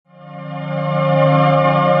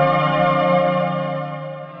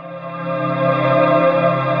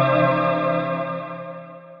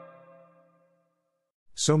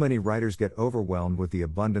So many writers get overwhelmed with the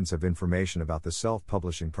abundance of information about the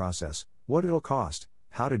self-publishing process, what it'll cost,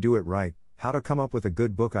 how to do it right, how to come up with a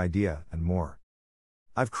good book idea, and more.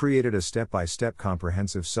 I've created a step-by-step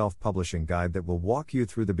comprehensive self-publishing guide that will walk you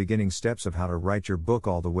through the beginning steps of how to write your book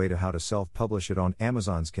all the way to how to self-publish it on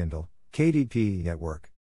Amazon's Kindle, KDP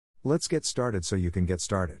network. Let's get started so you can get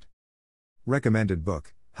started. Recommended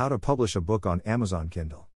book: How to Publish a Book on Amazon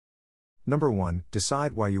Kindle. Number 1,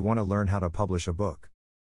 decide why you want to learn how to publish a book.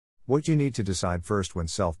 What you need to decide first when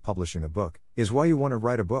self-publishing a book is why you want to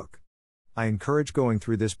write a book. I encourage going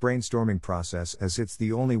through this brainstorming process as it's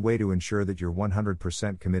the only way to ensure that you're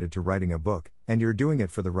 100% committed to writing a book, and you're doing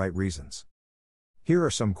it for the right reasons. Here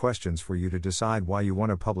are some questions for you to decide why you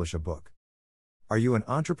want to publish a book. Are you an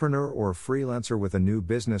entrepreneur or a freelancer with a new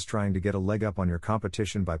business trying to get a leg up on your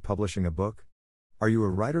competition by publishing a book? Are you a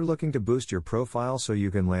writer looking to boost your profile so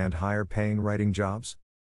you can land higher paying writing jobs?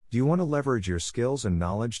 Do you want to leverage your skills and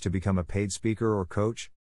knowledge to become a paid speaker or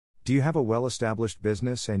coach? Do you have a well-established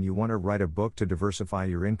business and you want to write a book to diversify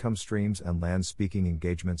your income streams and land speaking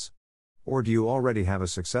engagements? Or do you already have a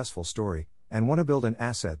successful story and want to build an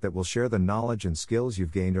asset that will share the knowledge and skills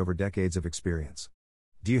you've gained over decades of experience?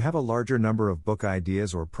 Do you have a larger number of book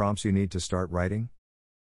ideas or prompts you need to start writing?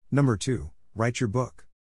 Number 2, write your book.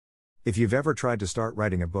 If you've ever tried to start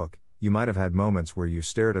writing a book, you might have had moments where you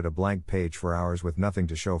stared at a blank page for hours with nothing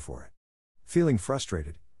to show for it. Feeling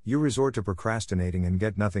frustrated, you resort to procrastinating and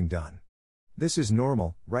get nothing done. This is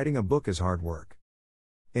normal. Writing a book is hard work.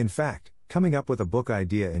 In fact, coming up with a book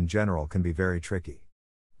idea in general can be very tricky.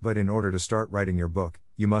 But in order to start writing your book,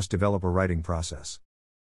 you must develop a writing process.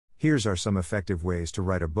 Here's are some effective ways to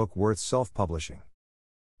write a book worth self-publishing.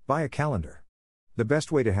 Buy a calendar. The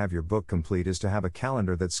best way to have your book complete is to have a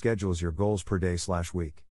calendar that schedules your goals per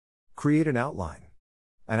day/week. Create an outline.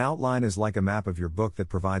 An outline is like a map of your book that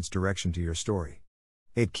provides direction to your story.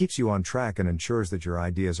 It keeps you on track and ensures that your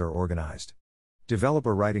ideas are organized. Develop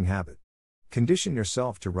a writing habit. Condition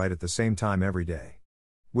yourself to write at the same time every day.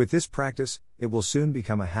 With this practice, it will soon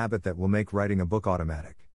become a habit that will make writing a book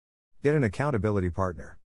automatic. Get an accountability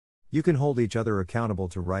partner. You can hold each other accountable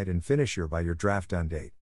to write and finish by your draft done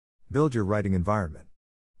date. Build your writing environment.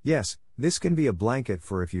 Yes, this can be a blanket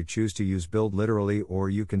for if you choose to use build literally, or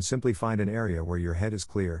you can simply find an area where your head is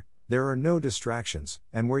clear, there are no distractions,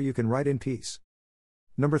 and where you can write in peace.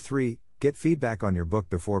 Number 3, get feedback on your book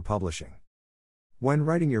before publishing. When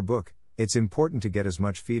writing your book, it's important to get as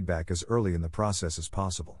much feedback as early in the process as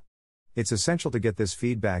possible. It's essential to get this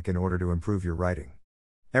feedback in order to improve your writing.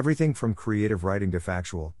 Everything from creative writing to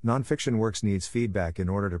factual, nonfiction works needs feedback in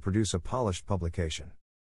order to produce a polished publication.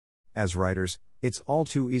 As writers, it's all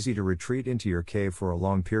too easy to retreat into your cave for a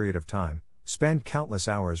long period of time, spend countless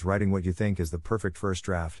hours writing what you think is the perfect first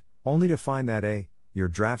draft, only to find that A, your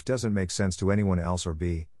draft doesn't make sense to anyone else, or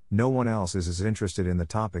B, no one else is as interested in the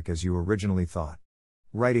topic as you originally thought.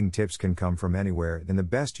 Writing tips can come from anywhere, and the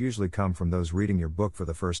best usually come from those reading your book for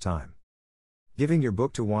the first time. Giving your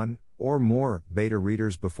book to one or more beta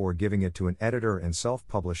readers before giving it to an editor and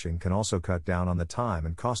self-publishing can also cut down on the time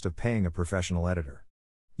and cost of paying a professional editor.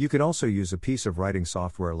 You can also use a piece of writing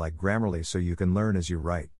software like Grammarly so you can learn as you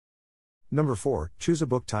write. Number 4, choose a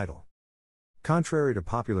book title. Contrary to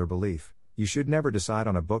popular belief, you should never decide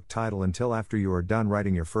on a book title until after you are done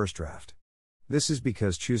writing your first draft. This is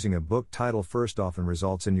because choosing a book title first often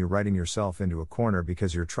results in you writing yourself into a corner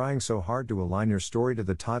because you're trying so hard to align your story to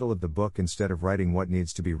the title of the book instead of writing what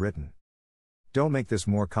needs to be written. Don't make this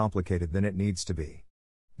more complicated than it needs to be.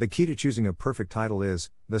 The key to choosing a perfect title is,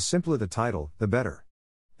 the simpler the title, the better.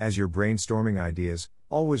 As you're brainstorming ideas,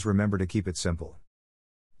 always remember to keep it simple.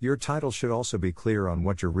 Your title should also be clear on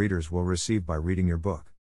what your readers will receive by reading your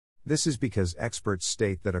book. This is because experts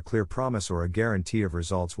state that a clear promise or a guarantee of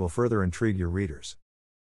results will further intrigue your readers.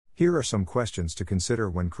 Here are some questions to consider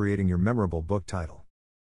when creating your memorable book title.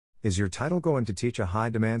 Is your title going to teach a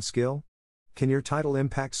high-demand skill? Can your title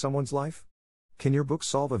impact someone's life? Can your book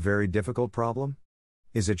solve a very difficult problem?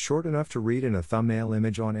 Is it short enough to read in a thumbnail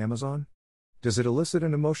image on Amazon? Does it elicit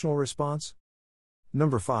an emotional response?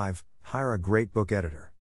 Number 5, hire a great book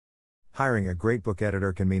editor. Hiring a great book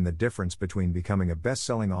editor can mean the difference between becoming a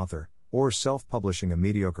best-selling author or self-publishing a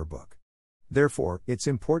mediocre book. Therefore, it's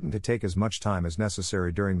important to take as much time as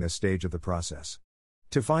necessary during this stage of the process.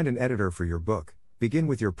 To find an editor for your book, begin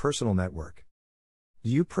with your personal network.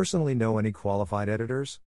 Do you personally know any qualified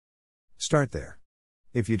editors? Start there.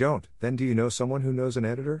 If you don't, then do you know someone who knows an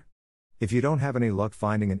editor? If you don't have any luck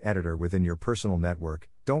finding an editor within your personal network,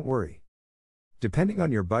 don't worry. Depending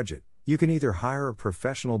on your budget, you can either hire a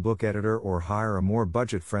professional book editor or hire a more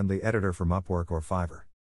budget-friendly editor from Upwork or Fiverr.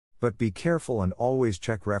 But be careful and always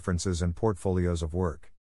check references and portfolios of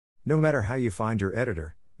work. No matter how you find your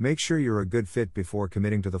editor, make sure you're a good fit before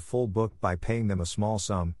committing to the full book by paying them a small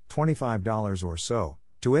sum, $25 or so,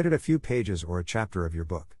 to edit a few pages or a chapter of your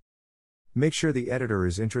book. Make sure the editor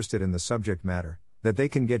is interested in the subject matter, that they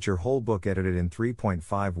can get your whole book edited in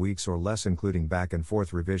 3.5 weeks or less including back and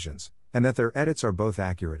forth revisions, and that their edits are both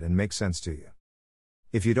accurate and make sense to you.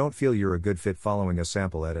 If you don't feel you're a good fit following a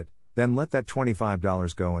sample edit, then let that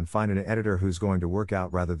 $25 go and find an editor who's going to work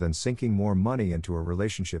out rather than sinking more money into a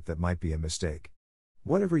relationship that might be a mistake.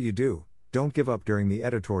 Whatever you do, don't give up during the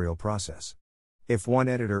editorial process. If one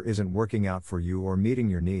editor isn't working out for you or meeting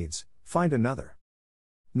your needs, find another.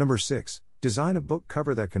 Number 6, design a book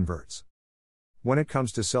cover that converts. When it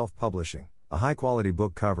comes to self-publishing, a high-quality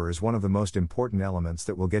book cover is one of the most important elements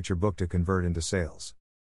that will get your book to convert into sales.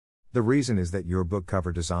 The reason is that your book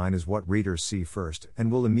cover design is what readers see first and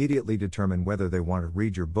will immediately determine whether they want to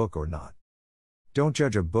read your book or not. Don't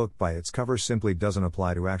judge a book by its cover simply doesn't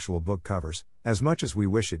apply to actual book covers, as much as we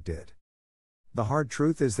wish it did. The hard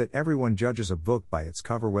truth is that everyone judges a book by its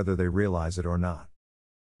cover whether they realize it or not.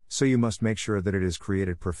 So you must make sure that it is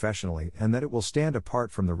created professionally and that it will stand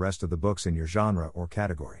apart from the rest of the books in your genre or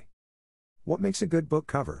category. What makes a good book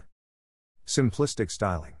cover? Simplistic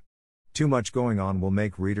styling. Too much going on will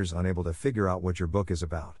make readers unable to figure out what your book is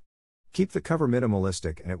about. Keep the cover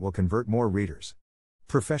minimalistic and it will convert more readers.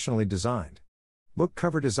 Professionally designed. Book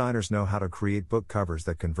cover designers know how to create book covers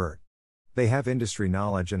that convert. They have industry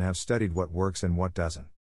knowledge and have studied what works and what doesn't.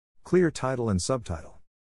 Clear title and subtitle.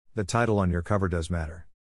 The title on your cover does matter.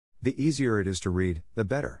 The easier it is to read, the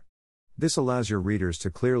better. This allows your readers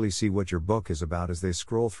to clearly see what your book is about as they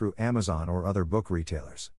scroll through Amazon or other book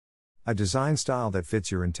retailers. A design style that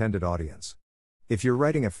fits your intended audience. If you're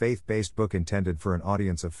writing a faith-based book intended for an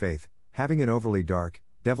audience of faith, having an overly dark,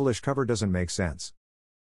 devilish cover doesn't make sense.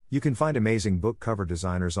 You can find amazing book cover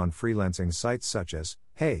designers on freelancing sites such as,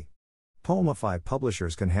 Hey! Poemify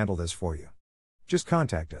publishers can handle this for you. Just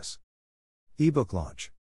contact us. Ebook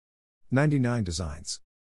launch. 99 designs.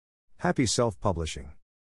 Happy self-publishing.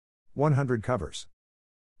 100 covers.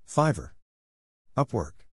 Fiverr.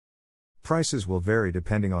 Upwork. Prices will vary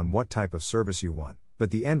depending on what type of service you want,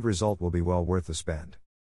 but the end result will be well worth the spend.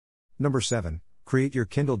 Number 7, create your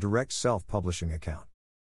Kindle Direct self-publishing account.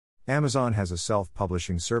 Amazon has a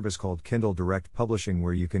self-publishing service called Kindle Direct Publishing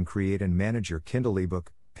where you can create and manage your Kindle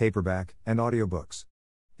ebook, paperback, and audiobooks.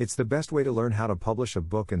 It's the best way to learn how to publish a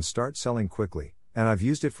book and start selling quickly, and I've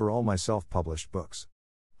used it for all my self-published books.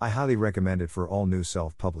 I highly recommend it for all new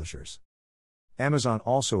self-publishers. Amazon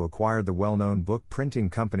also acquired the well-known book printing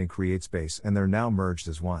company CreateSpace and they're now merged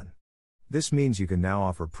as one. This means you can now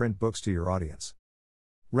offer print books to your audience.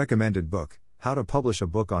 Recommended book, How to Publish a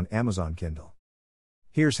Book on Amazon Kindle.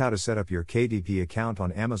 Here's how to set up your KDP account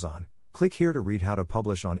on Amazon. Click here to read how to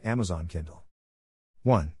publish on Amazon Kindle.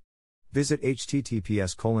 1. Visit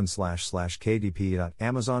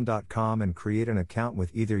https://kdp.amazon.com and create an account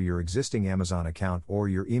with either your existing Amazon account or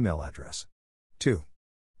your email address. 2.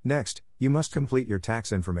 Next, you must complete your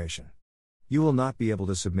tax information. You will not be able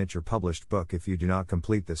to submit your published book if you do not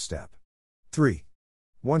complete this step. 3.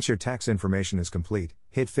 Once your tax information is complete,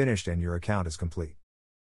 hit Finished and your account is complete.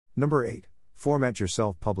 Number 8. Format your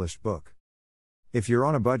self-published book. If you're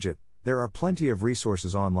on a budget, there are plenty of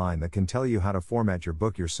resources online that can tell you how to format your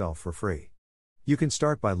book yourself for free. You can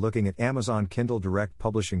start by looking at Amazon Kindle Direct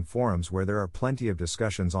Publishing forums where there are plenty of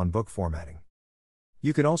discussions on book formatting.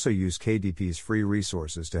 You can also use KDP's free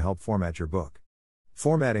resources to help format your book.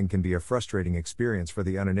 Formatting can be a frustrating experience for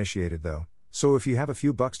the uninitiated though, so if you have a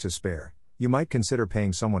few bucks to spare, you might consider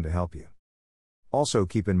paying someone to help you. Also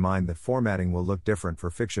keep in mind that formatting will look different for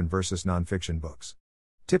fiction versus non-fiction books.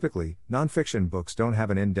 Typically, non-fiction books don't have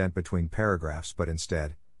an indent between paragraphs but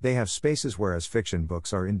instead, they have spaces whereas fiction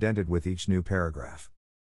books are indented with each new paragraph.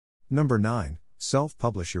 Number 9,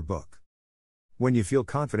 self-publish your book. When you feel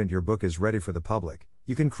confident your book is ready for the public,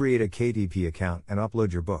 you can create a KDP account and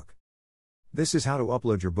upload your book. This is how to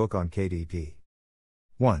upload your book on KDP.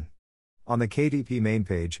 1. On the KDP main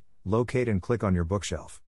page, locate and click on your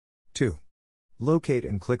bookshelf. 2. Locate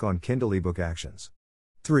and click on Kindle ebook actions.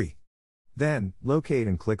 3. Then, locate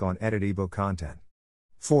and click on Edit ebook content.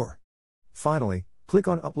 4. Finally, click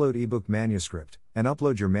on Upload ebook manuscript, and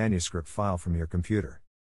upload your manuscript file from your computer.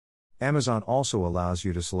 Amazon also allows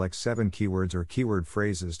you to select 7 keywords or keyword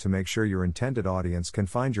phrases to make sure your intended audience can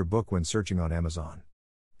find your book when searching on Amazon.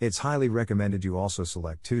 It's highly recommended you also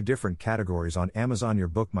select 2 different categories on Amazon your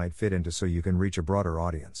book might fit into so you can reach a broader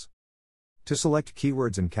audience. To select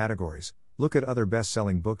keywords and categories, look at other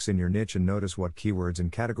best-selling books in your niche and notice what keywords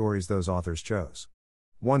and categories those authors chose.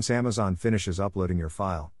 Once Amazon finishes uploading your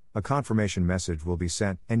file, a confirmation message will be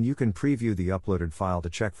sent, and you can preview the uploaded file to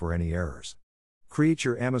check for any errors. Create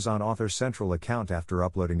your Amazon Author Central account after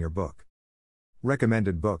uploading your book.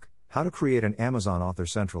 Recommended book: How to create an Amazon Author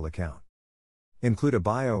Central account. Include a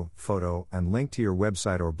bio, photo, and link to your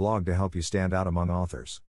website or blog to help you stand out among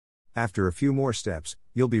authors. After a few more steps,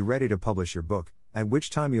 you'll be ready to publish your book, at which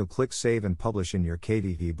time you'll click Save and Publish in your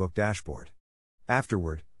KDP Book dashboard.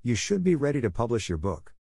 Afterward, you should be ready to publish your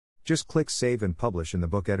book. Just click Save and Publish in the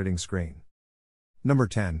book editing screen. Number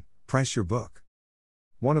 10. Price your book.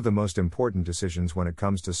 One of the most important decisions when it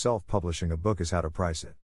comes to self-publishing a book is how to price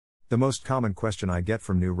it. The most common question I get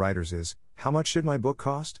from new writers is, how much should my book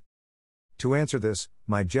cost? To answer this,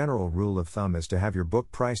 my general rule of thumb is to have your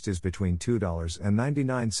book priced is between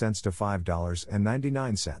 $2.99 to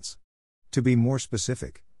 $5.99. To be more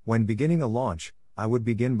specific, when beginning a launch, I would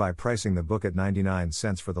begin by pricing the book at 99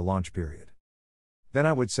 cents for the launch period. Then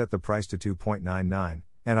I would set the price to $2.99,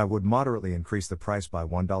 and I would moderately increase the price by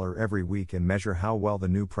 $1 every week and measure how well the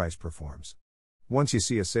new price performs. Once you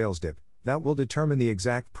see a sales dip, that will determine the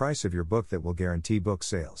exact price of your book that will guarantee book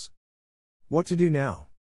sales. What to do now?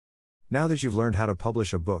 Now that you've learned how to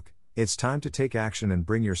publish a book, it's time to take action and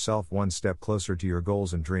bring yourself one step closer to your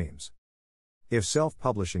goals and dreams. If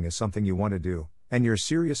self-publishing is something you want to do, and you're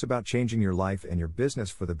serious about changing your life and your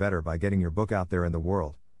business for the better by getting your book out there in the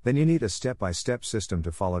world, then you need a step-by-step system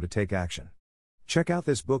to follow to take action. Check out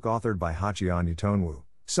this book authored by Hachian Yutonwu,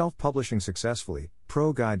 Self-Publishing Successfully,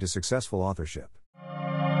 Pro Guide to Successful Authorship.